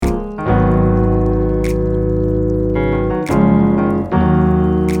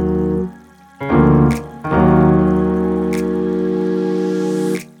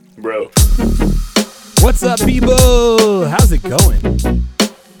it going?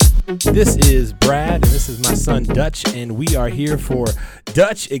 This is Brad, and this is my son Dutch, and we are here for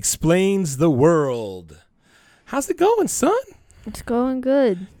Dutch Explains the World. How's it going, son? It's going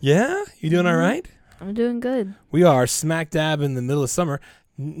good. Yeah? You doing all right? I'm doing good. We are smack dab in the middle of summer.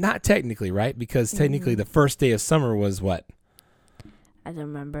 Not technically, right? Because technically the first day of summer was what? I don't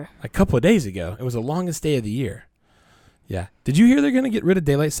remember. A couple of days ago. It was the longest day of the year. Yeah. Did you hear they're going to get rid of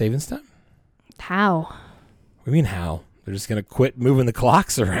daylight savings time? How? What do you mean how? They're just going to quit moving the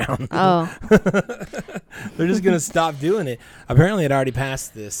clocks around. Oh. They're just going to stop doing it. Apparently it already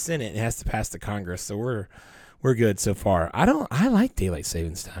passed the Senate. It has to pass the Congress. So we're good so far. I like daylight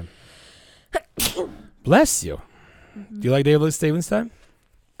savings time. Bless you. Do you like daylight savings time?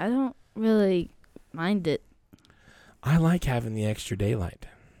 I don't really mind it. I like having the extra daylight.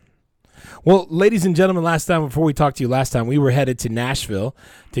 Well, ladies and gentlemen, before we talked to you last time, we were headed to Nashville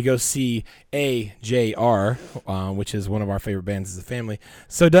to go see AJR, which is one of our favorite bands as a family.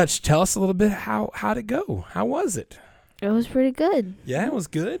 So, Dutch, tell us a little bit how'd it go? How was it? It was pretty good. Yeah, it was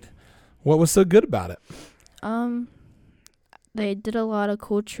good. What was so good about it? They did a lot of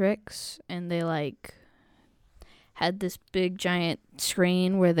cool tricks, and they had this big giant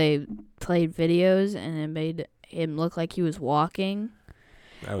screen where they played videos, and it made him look like he was walking.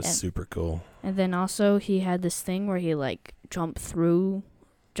 That was super cool. And then also he had this thing where he jumped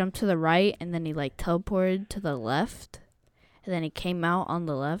to the right, and then he teleported to the left, and then he came out on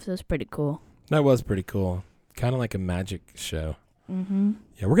the left. It was pretty cool. That was pretty cool. Kind of like a magic show. Mm-hmm.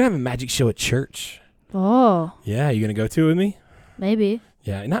 Yeah, we're going to have a magic show at church. Oh. Yeah, you going to go to it with me? Maybe.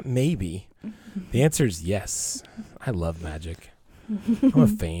 Yeah, not maybe. The answer is yes. I love magic. I'm a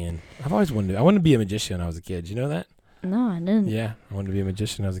fan. I've always wanted to be a magician when I was a kid. You know that? No, I didn't. Yeah, I wanted to be a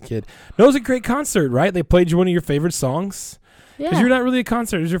magician when I was a kid. No, it was a great concert, right? They played you one of your favorite songs. Because you're not really a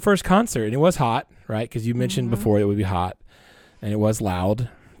concert. It was your first concert, and it was hot, right? Because you mentioned before it would be hot, and it was loud.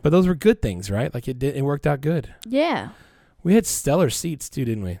 But those were good things, right? It worked out good. Yeah. We had stellar seats, too,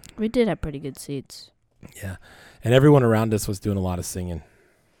 didn't we? We did have pretty good seats. Yeah. And everyone around us was doing a lot of singing.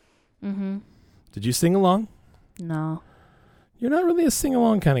 Mm-hmm. Did you sing along? No. You're not really a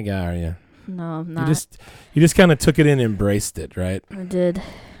sing-along kind of guy, are you? No, I'm not. You just kind of took it in and embraced it, right? I did.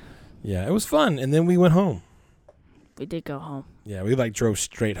 Yeah, it was fun. And then we went home. We did go home. Yeah, we drove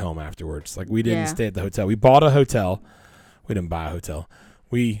straight home afterwards. We didn't stay at the hotel. We bought a hotel. We didn't buy a hotel.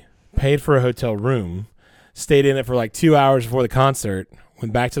 We paid for a hotel room, stayed in it for 2 hours before the concert,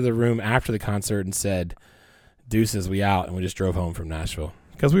 went back to the room after the concert and said, deuces, we out. And we just drove home from Nashville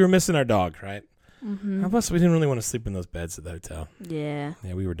because we were missing our dog, right? Mm-hmm. Plus, we didn't really want to sleep in those beds at the hotel. Yeah.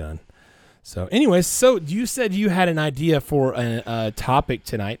 Yeah, we were done. So, anyways, you said you had an idea for a topic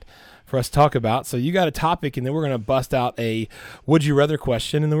tonight for us to talk about. So you got a topic, and then we're going to bust out a would you rather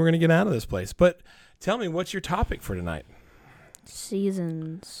question, and then we're going to get out of this place. But tell me, what's your topic for tonight?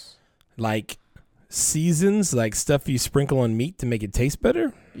 Seasons. Like seasons, like stuff you sprinkle on meat to make it taste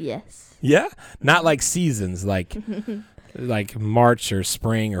better? Yes. Yeah? Not like seasons, like March or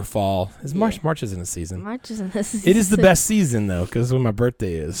spring or fall. March isn't a season. March isn't a season. It is the best season, though, because when my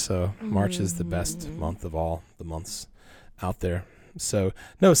birthday is. So March is the best month of all the months out there. So,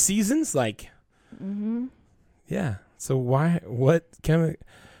 no, seasons, yeah. So what, can we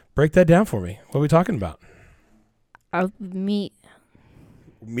break that down for me? What are we talking about? Meat.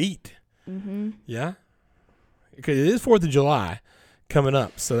 Meat? Mm-hmm. Yeah? Because it is 4th of July coming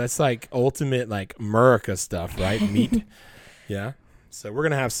up. So that's ultimate, America stuff, right? Meat. Yeah. So we're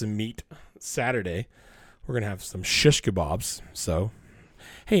going to have some meat Saturday. We're going to have some shish kebabs. So,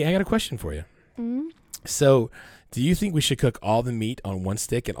 hey, I got a question for you. Mm-hmm. So, do you think we should cook all the meat on one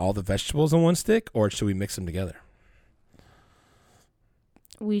stick and all the vegetables on one stick, or should we mix them together?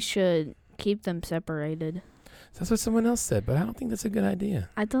 We should keep them separated. That's what someone else said, but I don't think that's a good idea.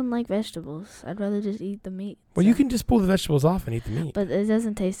 I don't like vegetables. I'd rather just eat the meat. Well, you can just pull the vegetables off and eat the meat. But it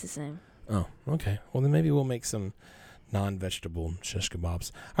doesn't taste the same. Oh, okay. Well, then maybe we'll make some non-vegetable shish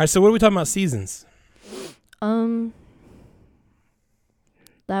kebabs. All right, so what are we talking about seasons?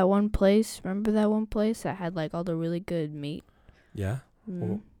 That one place. Remember that one place that had all the really good meat? Yeah. Mm.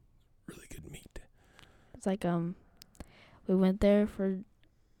 Well, really good meat. It's we went there for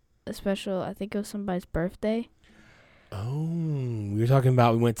a special, I think it was somebody's birthday. Oh, we were talking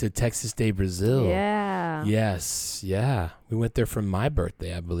about we went to Texas Day, Brazil. Yeah. Yes, yeah. We went there for my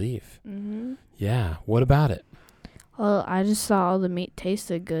birthday, I believe. Mm-hmm. Yeah. What about it? Well, I just saw all the meat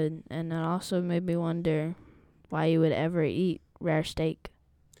tasted good, and it also made me wonder why you would ever eat rare steak.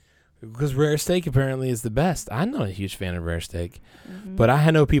 Because rare steak apparently is the best. I'm not a huge fan of rare steak, but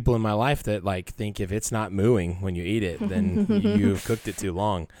I know people in my life that think if it's not mooing when you eat it, then you've cooked it too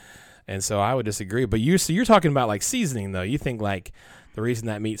long. And so I would disagree. But you're talking about like seasoning though. You think like the reason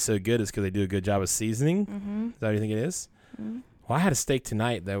that meat's so good is because they do a good job of seasoning. Mm-hmm. Is that what you think it is? Mm-hmm. Well, I had a steak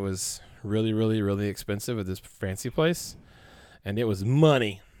tonight that was really, really, really expensive at this fancy place, and it was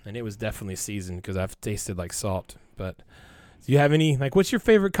money, and it was definitely seasoned because I've tasted like salt. But do you have any like? What's your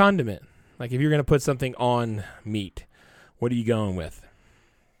favorite condiment? Like if you're gonna put something on meat, what are you going with?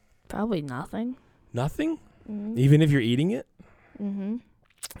 Probably nothing. Nothing? Mm-hmm. Even if you're eating it? Mm-hmm.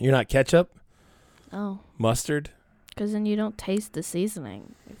 You're not ketchup? Oh. Mustard? Because then you don't taste the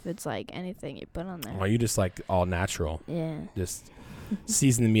seasoning if it's like anything you put on there. Well, you just like all natural. Yeah. Just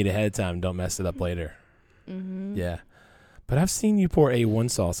season the meat ahead of time. Don't mess it up later. Mm-hmm. Yeah. But I've seen you pour A1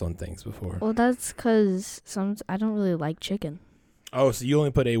 sauce on things before. Well, that's because I don't really like chicken. Oh, so you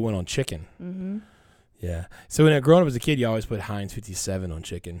only put A1 on chicken? Mm-hmm. Yeah. So when I growing up as a kid, you always put Heinz 57 on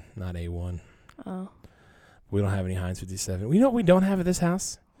chicken, not A1. Oh. We don't have any Heinz 57. You know what we don't have at this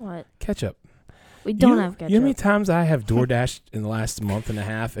house? What? Ketchup. We don't have ketchup. You know how many times I have DoorDashed in the last month and a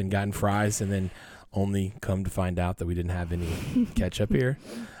half and gotten fries and then only come to find out that we didn't have any ketchup here?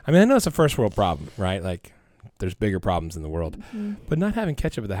 I mean, I know it's a first world problem, right? Like, there's bigger problems in the world. Mm-hmm. But not having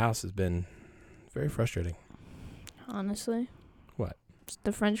ketchup at the house has been very frustrating. Honestly. What?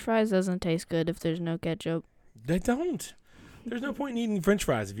 The French fries doesn't taste good if there's no ketchup. They don't. There's no point in eating French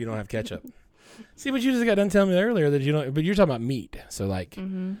fries if you don't have ketchup. See, but you just got done telling me earlier that you don't. But you're talking about meat, so like.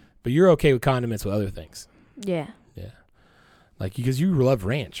 Mm-hmm. But you're okay with condiments with other things. Yeah. Yeah. Like because you love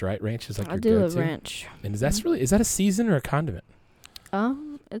ranch, right? Ranch is like your I do go-to. love ranch. And is that a season or a condiment?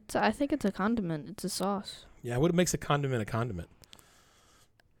 I think it's a condiment. It's a sauce. Yeah. What makes a condiment a condiment?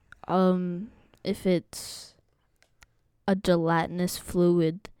 If it's a gelatinous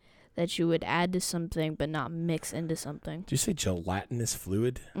fluid that you would add to something but not mix into something. Did you say gelatinous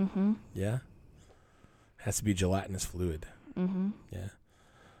fluid? Mm-hmm. Yeah. Has to be gelatinous fluid. Mm-hmm. Yeah.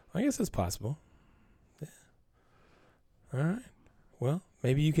 I guess it's possible. Yeah. All right. Well,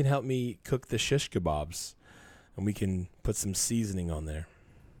 maybe you can help me cook the shish kebabs, and we can put some seasoning on there.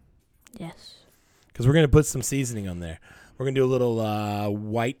 Yes. Because we're going to put some seasoning on there. We're going to do a little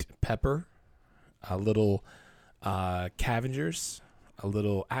white pepper, a little Cavenger's, a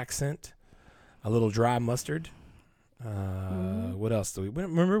little accent, a little dry mustard. What else do we...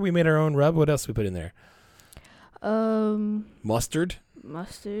 Remember we made our own rub? What else do we put in there? Mustard.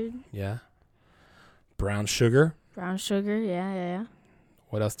 Mustard. Yeah. Brown sugar. Brown sugar. Yeah.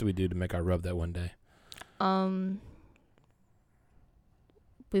 What else do we do to make our rub that one day?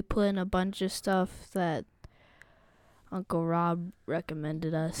 We put in a bunch of stuff that Uncle Rob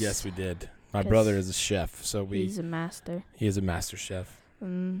recommended us. Yes, we did. My brother is a chef, so he's a master. He is a master chef.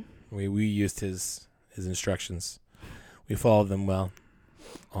 We used his instructions. We followed them well.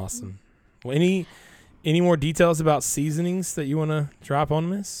 Awesome. Well, any more details about seasonings that you want to drop on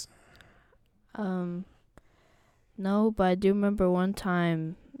this? No, but I do remember one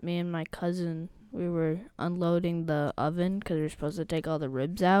time me and my cousin, we were unloading the oven because we were supposed to take all the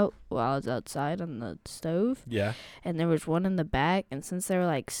ribs out while I was outside on the stove. Yeah. And there was one in the back, and since they were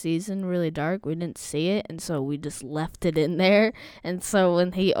like seasoned really dark, we didn't see it, and so we just left it in there. And so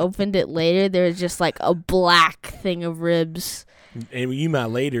when he opened it later, there was just like a black thing of ribs. And when you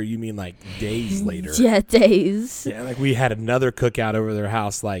mean later, you mean like days later. Yeah, days. Yeah, like we had another cookout over their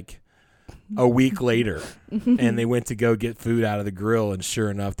house like a week later, and they went to go get food out of the grill, and sure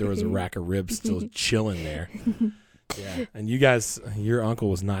enough, there was a rack of ribs still chilling there. Yeah, and you guys, your uncle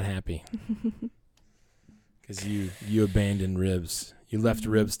was not happy because you abandoned ribs. You left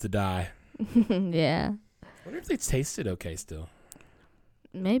ribs to die. Yeah. I wonder if they tasted okay still.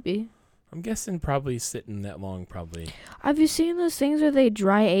 Maybe. I'm guessing probably sitting that long, probably. Have you seen those things where they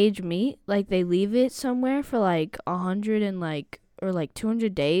dry age meat? Like they leave it somewhere for like 100 and like or like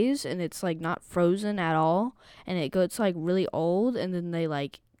 200 days, and it's like not frozen at all, and it gets like really old, and then they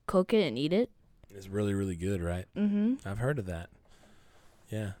like cook it and eat it. It's really, really good, right? Mm-hmm. I've heard of that.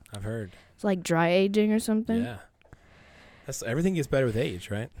 Yeah, I've heard. It's like dry aging or something. Yeah. Everything gets better with age,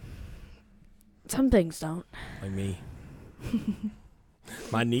 right? Some things don't. Like me.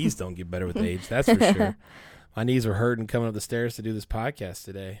 My knees don't get better with age, that's for sure. My knees were hurting coming up the stairs to do this podcast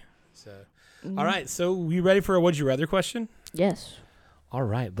today. So, all right. So, we ready for a Would You Rather question? Yes. All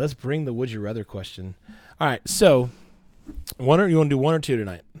right. Let's bring the Would You Rather question. All right. So, you want to do one or two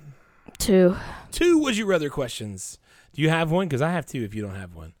tonight? Two. Two Would You Rather questions. Do you have one? Because I have two if you don't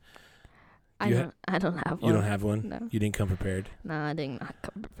have one. I don't have one. You don't have one? No. You didn't come prepared? No, I did not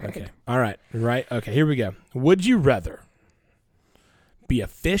come prepared. Okay. All right. Right. Okay. Here we go. Would you rather be a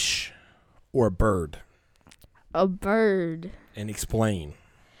fish or a bird? A bird. And explain.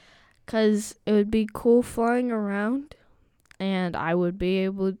 'Cause it would be cool flying around, and I would be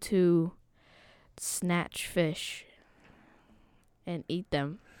able to snatch fish and eat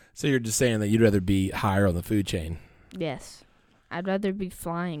them. So you're just saying that you'd rather be higher on the food chain? Yes. I'd rather be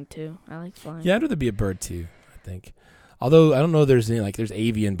flying, too. I like flying. Yeah, I'd rather be a bird, too, I think. Although, I don't know if there's any, like, there's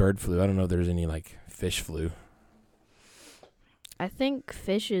avian bird flu. I don't know if there's any, like, fish flu. I think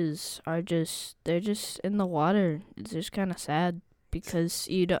fishes are they're just in the water. It's just kind of sad because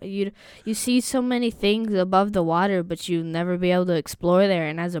you see so many things above the water, but you'll never be able to explore there.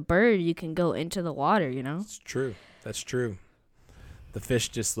 And as a bird, you can go into the water, you know? It's true. That's true. The fish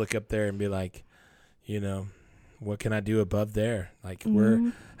just look up there and be like, you know, what can I do above there? Like,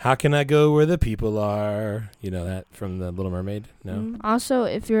 how can I go where the people are? You know that from The Little Mermaid? No? Also,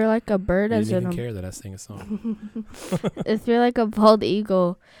 if you're like a bird, you didn't even care that I sang a song. If you're like a bald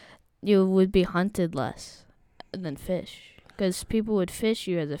eagle, you would be hunted less than fish. Because people would fish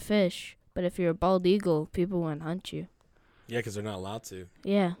you as a fish. But if you're a bald eagle, people wouldn't hunt you. Yeah, because they're not allowed to.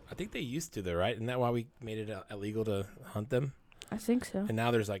 Yeah. I think they used to, though, right? Isn't that why we made it illegal to hunt them? I think so. And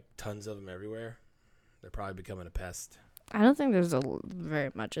now there's, like, tons of them everywhere. They're probably becoming a pest. I don't think there's very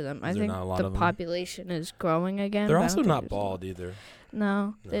much of them. I think the population is growing again. They're also not bald either.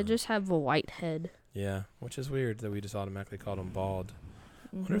 No, they just have a white head. Yeah, which is weird that we just automatically called them bald.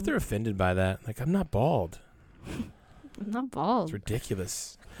 I wonder if they're offended by that. Like, I'm not bald. I'm not bald. It's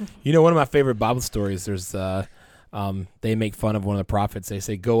ridiculous. You know, one of my favorite Bible stories, there's they make fun of one of the prophets. They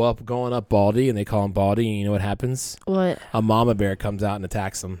say, going up Baldy, and they call him Baldy, and you know what happens? What? A mama bear comes out and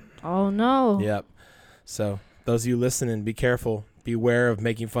attacks him. Oh, no. Yep. So those of you listening, be careful. Beware of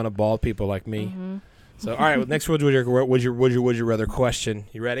making fun of bald people like me. Mm-hmm. So, all right, well, next would you rather question.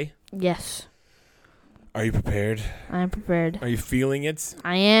 You ready? Yes. Are you prepared? I am prepared. Are you feeling it?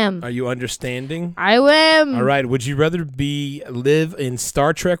 I am. Are you understanding? I am. All right, would you rather live in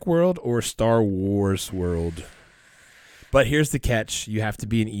Star Trek world or Star Wars world? But here's the catch. You have to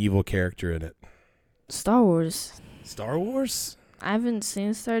be an evil character in it. Star Wars. Star Wars? I haven't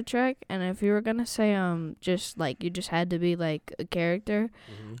seen Star Trek, and if you were gonna say just like you just had to be like a character,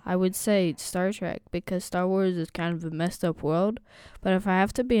 I would say Star Trek because Star Wars is kind of a messed up world. But if I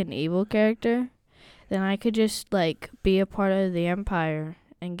have to be an evil character, then I could just like be a part of the Empire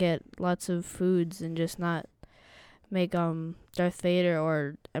and get lots of foods and just not make Darth Vader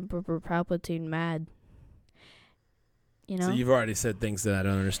or Emperor Palpatine mad. You know? So you've already said things that I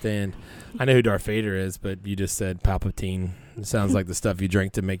don't understand. I know who Darth Vader is, but you just said Palpatine. It sounds like the stuff you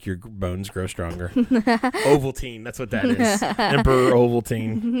drink to make your bones grow stronger. Ovaltine, that's what that is. Emperor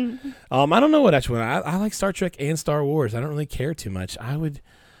Ovaltine. I don't know what actually. I like Star Trek and Star Wars. I don't really care too much.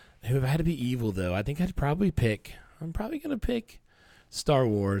 If I had to be evil, though, I think I'm probably going to pick Star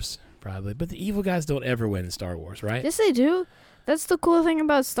Wars, probably. But the evil guys don't ever win in Star Wars, right? Yes, they do. That's the cool thing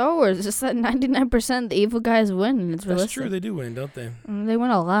about Star Wars. It's just that 99% the evil guys win. And it's realistic. That's true. They do win, don't they? They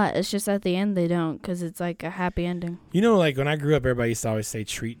win a lot. It's just at the end they don't because it's like a happy ending. You know, like when I grew up, everybody used to always say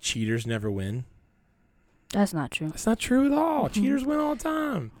cheaters never win. That's not true. That's not true at all. Cheaters win all the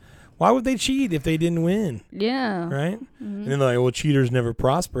time. Why would they cheat if they didn't win? Yeah. Right? And then they're like, well, cheaters never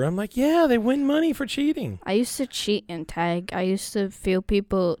prosper. I'm like, yeah, they win money for cheating. I used to cheat in tag. I used to feel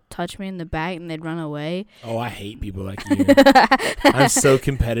people touch me in the back and they'd run away. Oh, I hate people like you. I'm so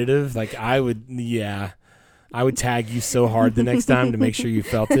competitive. Like, I would tag you so hard the next time to make sure you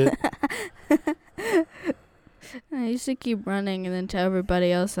felt it. I used to keep running and then tell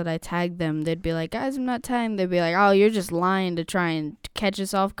everybody else that I tagged them. They'd be like, guys, I'm not tagging. They'd be like, oh, you're just lying to try and catch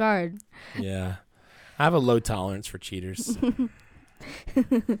us off guard. Yeah. I have a low tolerance for cheaters.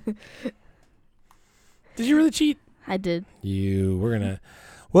 Did you really cheat? I did.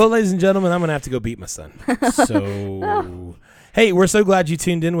 Well, ladies and gentlemen, I'm going to have to go beat my son. So, Hey, we're so glad you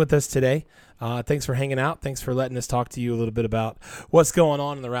tuned in with us today. Thanks for hanging out. Thanks for letting us talk to you a little bit about what's going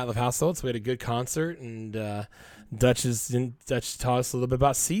on in the Ratliff household. So we had a good concert, and Dutch taught us a little bit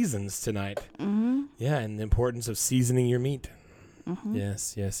about seasons tonight. Mm-hmm. Yeah, and the importance of seasoning your meat. Mm-hmm.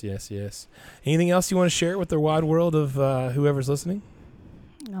 Yes. Anything else you want to share with the wide world of whoever's listening?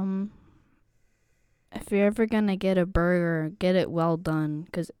 If you're ever gonna get a burger, get it well done,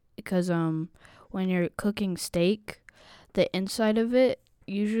 because when you're cooking steak, the inside of it,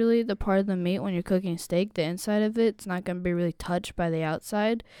 usually the part of the meat when you're cooking steak, the inside of it's not going to be really touched by the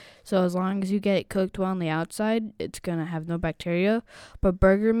outside. So as long as you get it cooked well on the outside, it's going to have no bacteria. But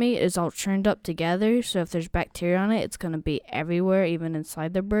burger meat is all churned up together, so if there's bacteria on it, it's going to be everywhere, even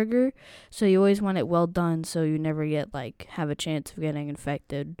inside the burger. So you always want it well done so you never have a chance of getting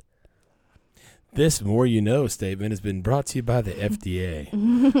infected. This More You Know statement has been brought to you by the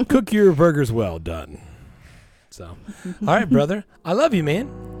FDA. Cook your burgers well done. So, all right, brother. I love you, man.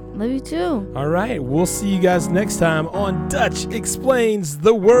 Love you too. All right. We'll see you guys next time on Dutch Explains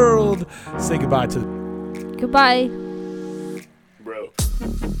the World. Say goodbye to. Goodbye. Bro.